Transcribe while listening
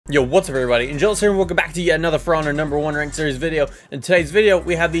Yo, what's up everybody? Angelus here and welcome back to yet another For Honor #1 ranked series video. In today's video,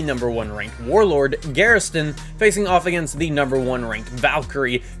 we have the #1 ranked Warlord, Garrison, facing off against the #1 ranked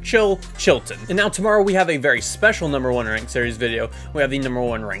Valkyrie, Chilton. And now tomorrow we have a very special #1 ranked series video. We have the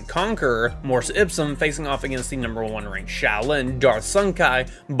 #1 ranked Conqueror, Morse Ipsum, facing off against the #1 ranked Shaolin, Darth Sunkai,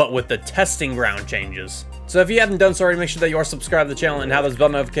 but with the testing ground changes. So if you haven't done so already, make sure that you are subscribed to the channel and have those bell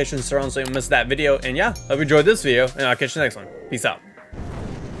notifications turned on so you don't miss that video. And yeah, hope you enjoyed this video, and I'll catch you next one. Peace out.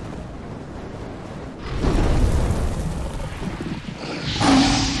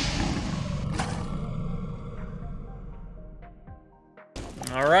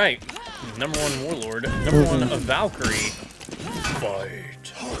 Alright, #1 Warlord, #1 of Valkyrie.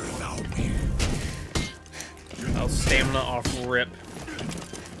 Fight. Oh, stamina off rip.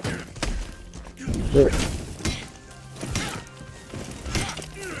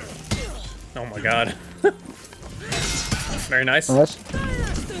 Oh my god. Very nice. And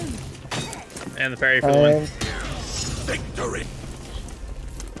the parry for the win. Victory.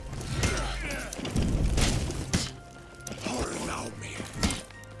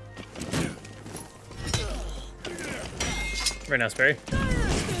 Very nice, Barry.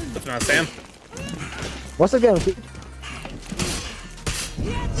 Puts him on Sam. What's the game?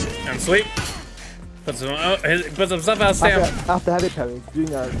 And sweep. Puts himself out Sam. After heavy parry,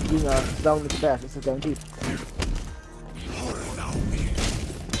 doing a down the dash, it's a guaranteed.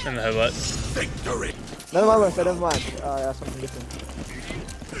 And the headbutt. Victory. Never mind. Yeah, something different.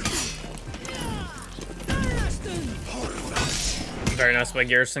 Very nice by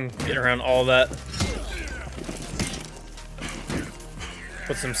Garrison, getting around all that.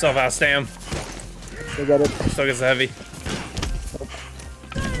 Puts himself out Stam. They get it. Still gets the heavy.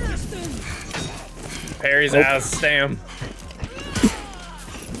 Parries out Stam.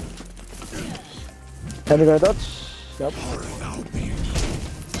 Can you go dodge? Yep.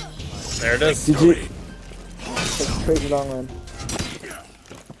 There it is. GG. That's crazy long, man.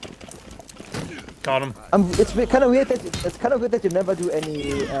 Caught him. It's kind of weird that you never do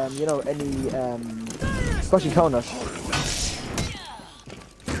any squashing counters.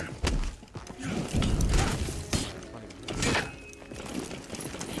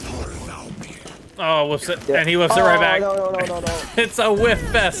 Oh, whips it, yeah. And he whips it right back. No. It's a whiff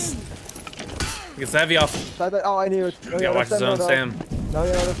fest. He gets the heavy off. Oh, I knew it. Yeah, watch his own Sam. No,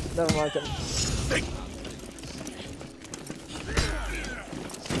 never mind.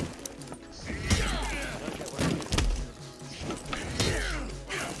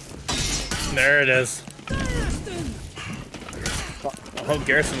 There it is. I hope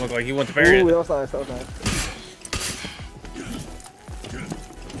Garrison looked like he went to bury it. That was nice.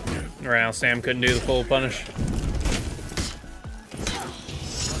 Right now, Sam couldn't do the full punish.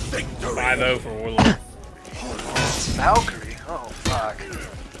 5-0 for Warlord. Valkyrie? Oh, fuck.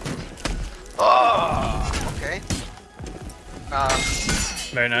 Oh, okay.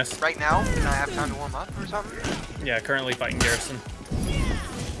 Very nice. Right now, can I have time to warm up or something? Yeah, currently fighting Garrison.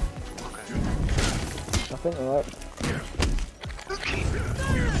 Okay. Nothing, alright.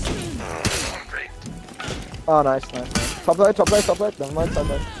 Oh, nice. Top right. Never mind, top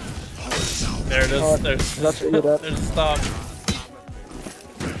right. There it is. Oh, there's a stop.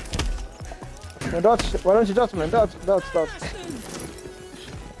 No, dodge. Why don't you dodge, man? Dodge.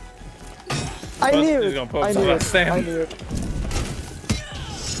 I knew it. I knew it.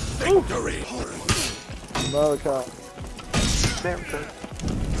 Victory. America.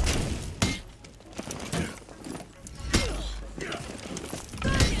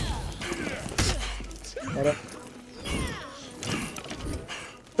 Get it.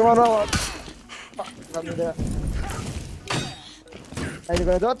 Come on, Warlord. Got me there. And you're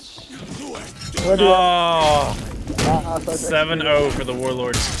gonna dodge? Oh, 7-0 for the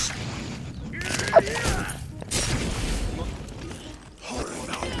Warlord.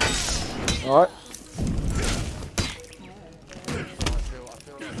 Alright.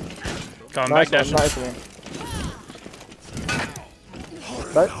 Coming back, dash. Nice one.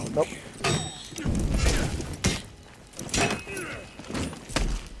 Right? Nope.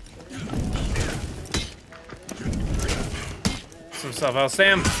 Himself out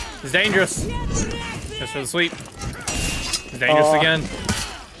Sam. He's dangerous. Just for the sweep. He's dangerous again.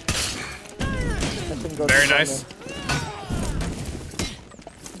 Very nice.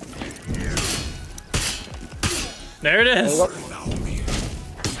 There it is.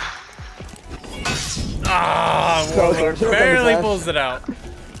 Ah, Warlord barely pulls it out.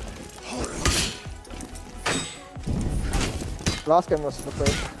 Last game was the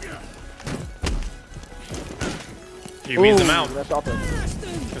first. He weeds him out. That's awesome.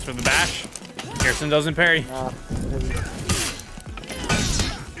 Just for the bash. Garrison doesn't parry.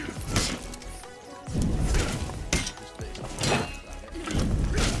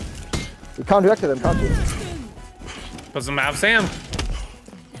 Counteract them, counter. Put some map Sam.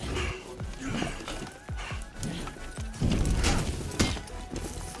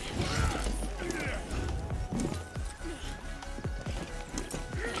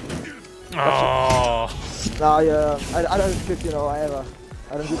 Oh. Nah, yeah, I don't skip, you know, I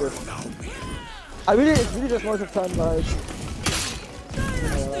don't do this. It's really just most of the time, like...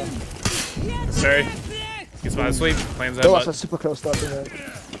 Sorry. Gets by the sweep, claims that That was butt. a super close start, man.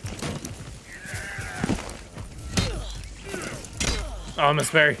 Oh,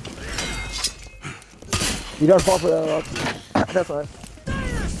 Miss Berry. You don't fall for that a lot. That's nice.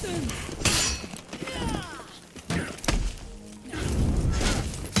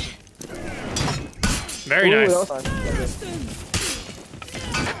 Very Ooh, nice. that was nice.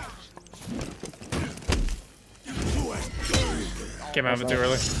 Okay. Came out of it too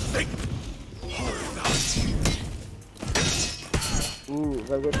early. Ooh,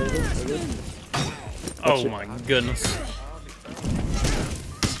 very good, very good, very good. Oh my goodness.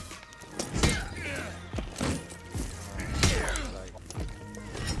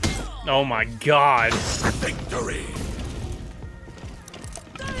 Oh my god. Victory.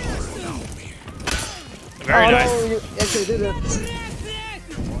 Very nice. No, you actually did it.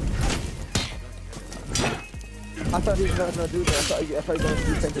 I thought he was not gonna do that. I thought he was gonna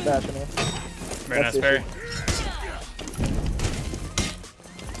do things to dash, you know. Very nice, Barry.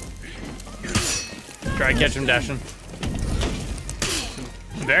 Try to catch him dashing.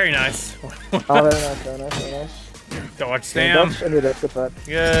 Very nice. Oh, very nice, very nice, very nice. Dodge Sam. Dodge and good fight.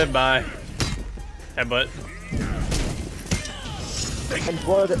 Goodbye. Headbutt. And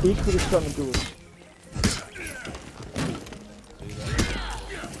Warlord are equally strong in duels.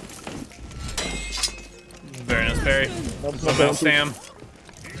 Very nice parry. Nope, What about Sam?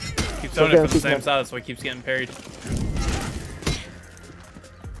 Keeps throwing it from the same side, that's why he keeps getting parried.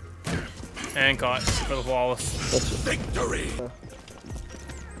 And caught for the flawless. Victory.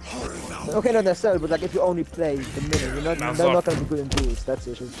 Okay, not necessarily, but like if you only play the middle, you're not gonna be good in duels. That's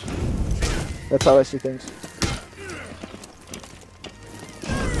the issue. That's how I see things.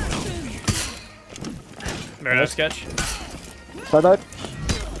 Very nice catch. Side out?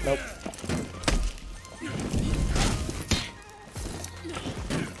 Nope.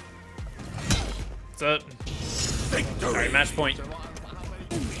 That's it. Alright, match point.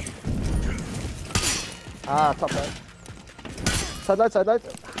 Ah, top right. Side light, side light.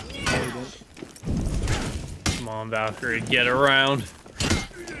 Come on, Valkyrie, get around.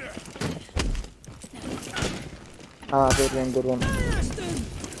 Ah, good one, good one.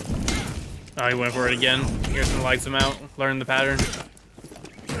 Oh, he went for it again. Garrison lights him out, learn the pattern.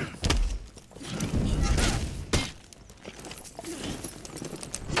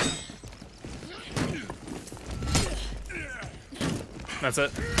 That's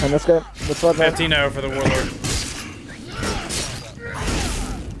it. And let's go. Let's go, man. 15-0 for the Warlord.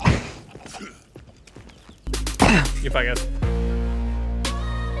 Goodbye, guys.